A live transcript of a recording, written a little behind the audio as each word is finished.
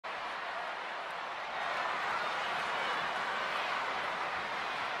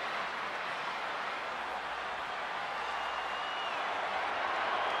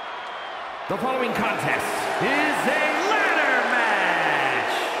The following contest is a ladder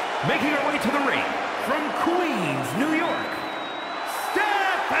match. Making her way to the ring from Queens, New York,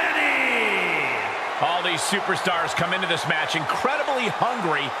 Stephanie. All these superstars come into this match incredibly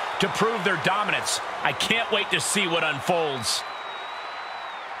hungry to prove their dominance. I can't wait to see what unfolds.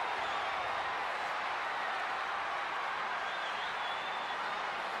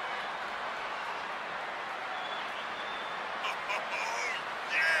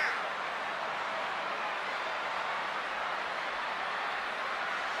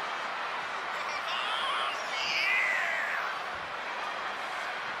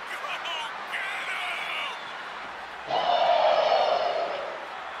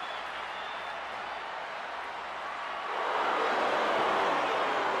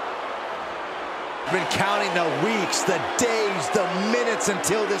 Been counting the weeks, the days, the minutes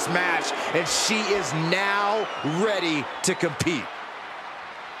until this match, and she is now ready to compete.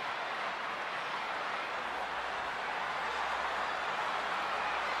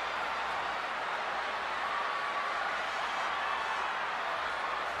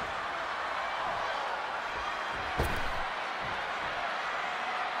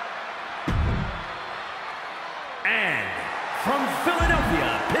 And from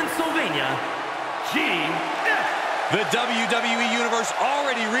Philadelphia, Pennsylvania, The WWE Universe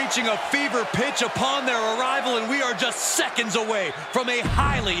already reaching a fever pitch upon their arrival, and we are just seconds away from a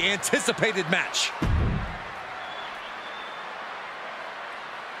highly anticipated match.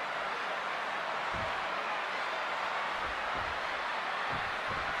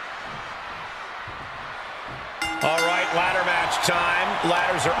 All right, ladder match time.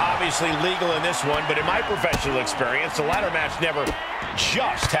 Ladders are obviously legal in this one, but in my professional experience, a ladder match never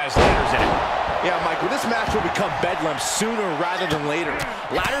just has ladders in it. Yeah, Michael, this match will become bedlam sooner rather than later.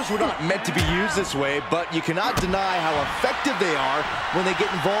 Ladders were not meant to be used this way, but you cannot deny how effective they are when they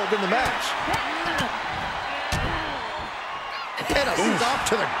get involved in the match. And a stop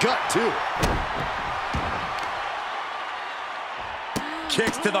to the gut, too.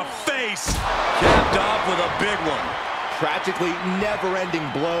 Kicks to the face, capped off with a big one. Tragically never-ending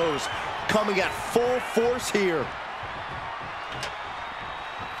blows coming at full force here.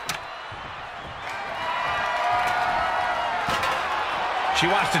 She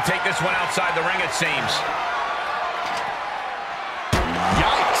wants to take this one outside the ring, it seems.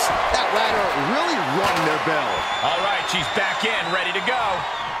 Yikes! That ladder really rung their bell. All right, she's back in, ready to go.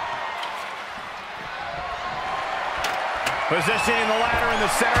 Positioning the ladder in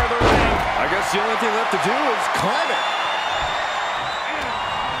the center of the ring. I guess the only thing left to do is climb it.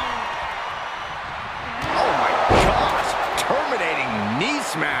 Oh my gosh! Terminating knee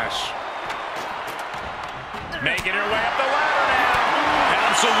smash. Making her way up the ladder now.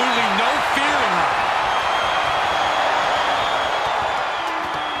 Absolutely no fear in her.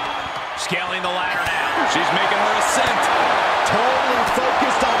 Scaling the ladder now. She's making her ascent. Totally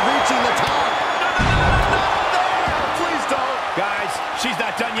focused on reaching the top. Guys, she's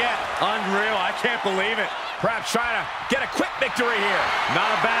not done yet. Unreal, I can't believe it. Perhaps trying to get a quick victory here.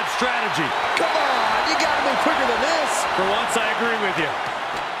 Not a bad strategy. Come on, you gotta move quicker than this. For once, I agree with you.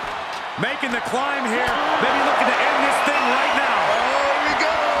 Making the climb here, maybe looking to end this thing right now. There we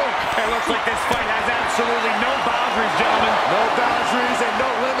go. It looks like this fight has absolutely no boundaries, gentlemen. No boundaries and no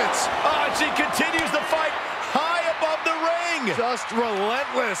limits. Oh, and she continues the fight high above the ring. Just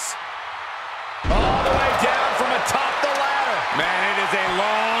relentless. All the way down from atop the ladder. Man, it is a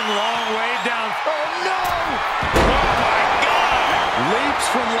long, long way down. Oh, no! Oh, my God! Leaps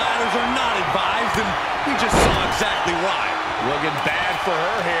from ladders are not advised, and we just saw exactly why. Looking bad for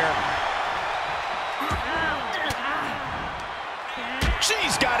her here.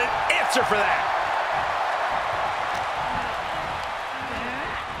 She's got an answer for that.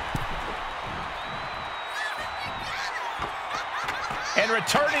 And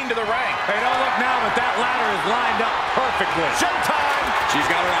returning to the ring. Hey, don't look now, but that ladder is lined up perfectly. Showtime! She's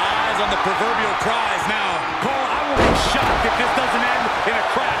got her eyes on the proverbial prize now. Cole, I will be shocked if this doesn't end in a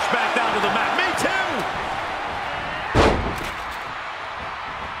crash back down to the mat. Me too!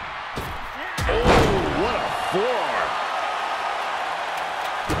 Oh, what a forearm.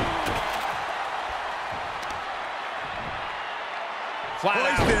 Flat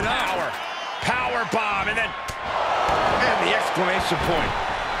Hoisted out up. power. Power bomb, and then And the exclamation point.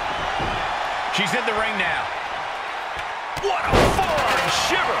 she's in the ring now. What a forearm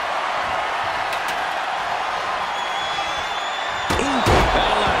shiver! Ooh,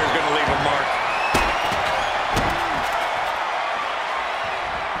 that ladder's gonna leave a mark.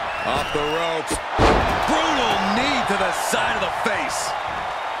 Off the ropes. Brutal knee to the side of the face.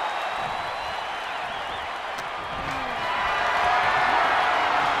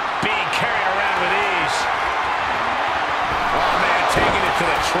 Being carried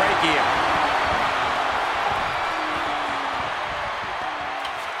trachea.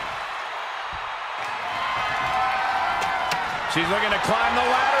 She's looking to climb the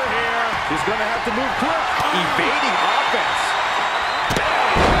ladder here. She's going to have to move quick. Evading offense.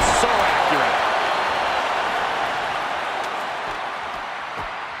 So accurate.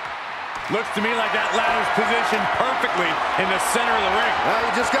 Looks to me like that ladder's positioned perfectly in the center of the ring. Well,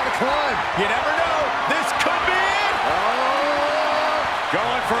 you just got to climb. You never know. This could be it. Oh!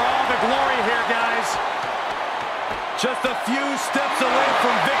 Going for all the glory here, guys. Just a few steps away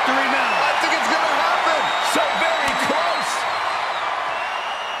from victory now. I think it's going to happen. So very close.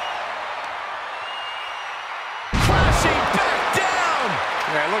 Crashing back down.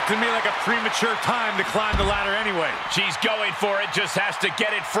 Yeah, it looked to me like a premature time to climb the ladder anyway. She's going for it, just has to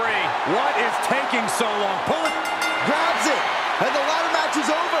get it free. What is taking so long? Pull it. Grabs it. And the ladder match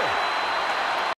is over.